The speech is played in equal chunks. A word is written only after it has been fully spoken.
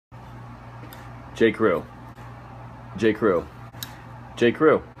J. Crew. J. Crew. J.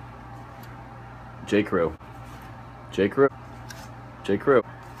 Crew. J. Crew. J. Crew. J. Crew.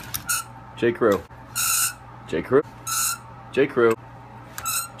 J. Crew. J. Crew. J. Crew.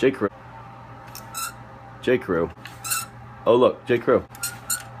 J. Crew. J. Crew. Oh look, J. Crew.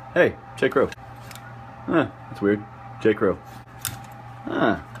 Hey, J. Crew. That's weird. J. Crew.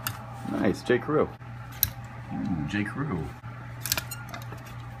 Nice, J. Crew. Ooh, J. Crew.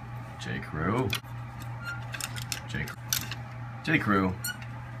 J. Crew. J. J. Crew.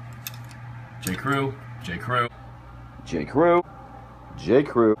 J. Crew. J. Crew. J. Crew. J.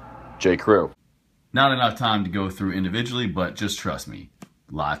 Crew. J. Crew. Not enough time to go through individually, but just trust me.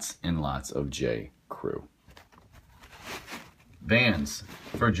 Lots and lots of J. Crew. Vans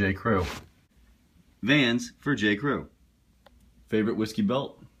for J. Crew. Vans for J. Crew. Favorite whiskey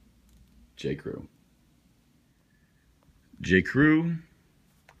belt? J. Crew. J. Crew.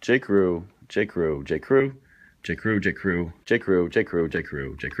 J. Crew. J. Crew. J. Crew. J. Crew. J. Crew. J. Crew. J. Crew. J.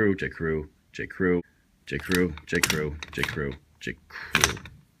 Crew. J. Crew. J. Crew. J. Crew. J. Crew. J. Crew. J. Crew. J. Crew.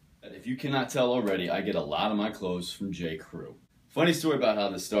 If you cannot tell already, I get a lot of my clothes from J. Crew. Funny story about how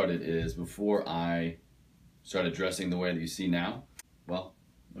this started is before I started dressing the way that you see now, well,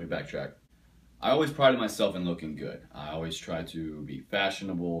 let me backtrack. I always prided myself in looking good. I always tried to be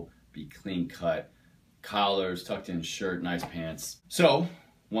fashionable, be clean cut, collars, tucked in shirt, nice pants. So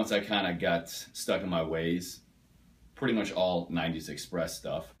once I kind of got stuck in my ways, pretty much all 90s Express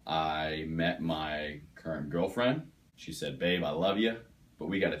stuff, I met my current girlfriend. She said, babe, I love you, but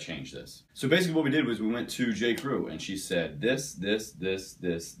we got to change this. So basically what we did was we went to J. Crew and she said this,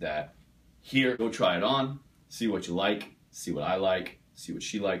 that. Here, go try it on, see what you like, see what I like, see what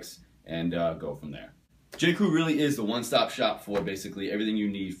she likes, and go from there. J. Crew really is the one-stop shop for basically everything you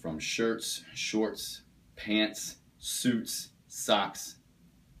need from shirts, shorts, pants, suits, socks.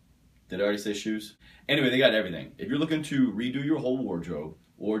 Did I already say shoes? Anyway, they got everything. If you're looking to redo your whole wardrobe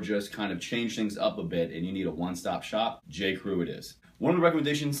or just kind of change things up a bit and you need a one-stop shop, J. Crew it is. One of the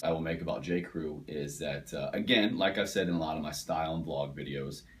recommendations I will make about J. Crew is that, again, like I've said in a lot of my style and vlog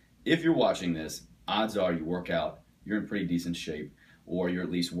videos, if you're watching this, odds are you work out, you're in pretty decent shape, or you're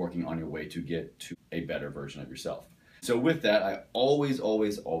at least working on your way to get to a better version of yourself. So with that, I always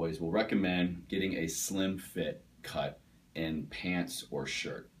will recommend getting a slim fit cut in pants or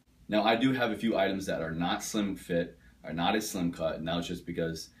shirt. Now I do have a few items that are not slim fit, are not a slim cut, and that's just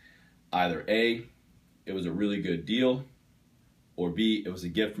because either A, it was a really good deal, or B, it was a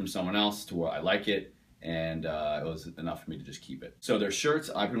gift from someone else to where I like it, and it was enough for me to just keep it. So their shirts,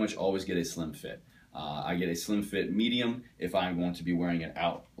 I pretty much always get a slim fit. I get a slim fit medium if I'm going to be wearing it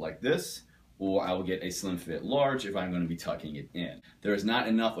out like this, or I will get a slim fit large if I'm going to be tucking it in. There is not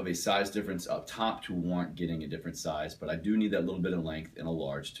enough of a size difference up top to warrant getting a different size, but I do need that little bit of length in a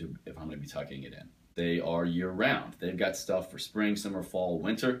large to if I'm going to be tucking it in. They are year round. They've got stuff for spring, summer, fall,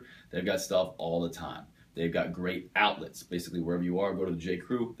 winter. They've got stuff all the time. They've got great outlets. Basically, wherever you are, go to the J.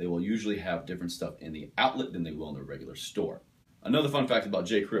 Crew. They will usually have different stuff in the outlet than they will in the regular store. Another fun fact about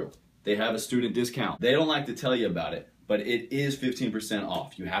J. Crew, they have a student discount. They don't like to tell you about it, but it is 15%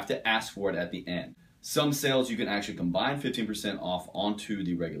 off. You have to ask for it at the end. Some sales you can actually combine 15% off onto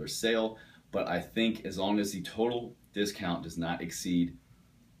the regular sale, but I think as long as the total discount does not exceed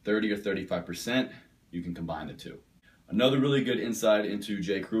 30 or 35%, you can combine the two. Another really good insight into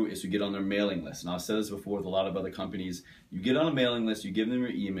J. Crew is to get on their mailing list. And I've said this before with a lot of other companies. You get on a mailing list, you give them your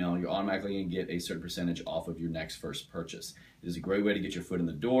email, you're automatically going to get a certain percentage off of your next first purchase. It is a great way to get your foot in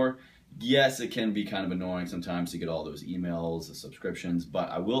the door. Yes, it can be kind of annoying sometimes to get all those emails, the subscriptions, but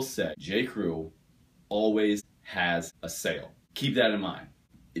I will say J. Crew always has a sale. Keep that in mind.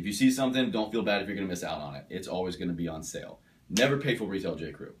 If you see something, don't feel bad if you're going to miss out on it. It's always going to be on sale. Never pay full retail,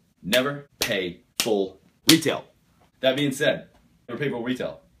 J. Crew. Never pay full retail. That being said, never pay full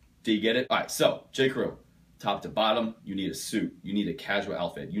retail. Do you get it? All right, so J. Crew, top to bottom, you need a suit, you need a casual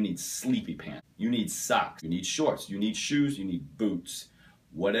outfit, you need sleepy pants, you need socks, you need shorts, you need shoes, you need boots.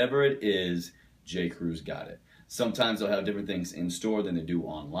 Whatever it is, J. Crew's got it. Sometimes they'll have different things in store than they do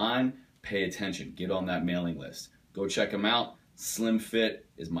online. Pay attention, get on that mailing list. Go check them out. Slim fit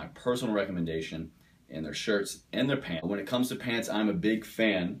is my personal recommendation in their shirts and their pants. When it comes to pants, I'm a big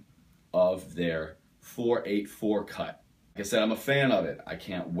fan of their 484 cut. Like I said, I'm a fan of it. I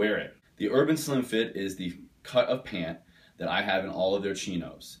can't wear it. The Urban Slim Fit is the cut of pant that I have in all of their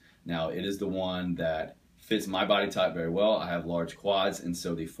chinos. Now, it is the one that fits my body type very well. I have large quads, and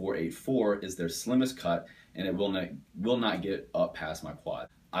so the 484 is their slimmest cut, and it will not get up past my quad.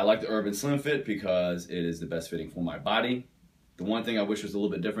 I like the Urban Slim Fit because it is the best fitting for my body. The one thing I wish was a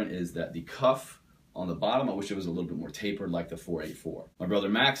little bit different is that the cuff On the bottom, I wish it was a little bit more tapered like the 484. My brother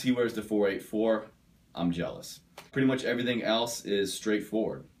Max, he wears the 484. I'm jealous. Pretty much everything else is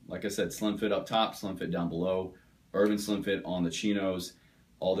straightforward. Like I said, slim fit up top, slim fit down below, urban slim fit on the chinos.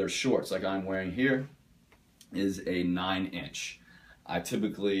 All their shorts, like I'm wearing here, is a 9-inch. I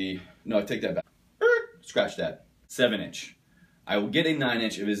typically, no, I take that back. Scratch that. 7-inch. I will get a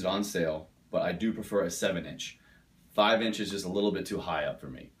 9-inch if it's on sale, but I do prefer a 7-inch. 5-inch is just a little bit too high up for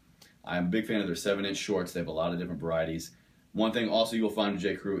me. I'm a big fan of their 7-inch shorts. They have a lot of different varieties. One thing also you'll find with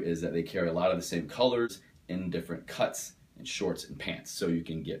J. Crew is that they carry a lot of the same colors in different cuts and shorts and pants. So you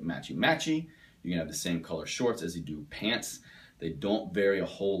can get matchy-matchy. You can have the same color shorts as you do pants. They don't vary a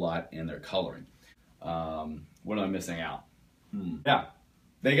whole lot in their coloring. What am I missing out? Yeah,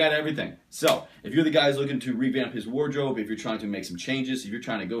 they got everything. So if you're the guys looking to revamp his wardrobe, if you're trying to make some changes, if you're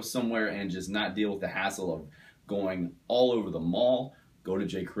trying to go somewhere and just not deal with the hassle of going all over the mall, go to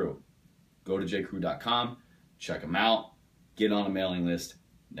J. Crew. Go to jcrew.com, check them out, get on a mailing list,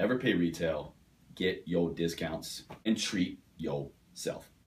 never pay retail, get your discounts, and treat yourself.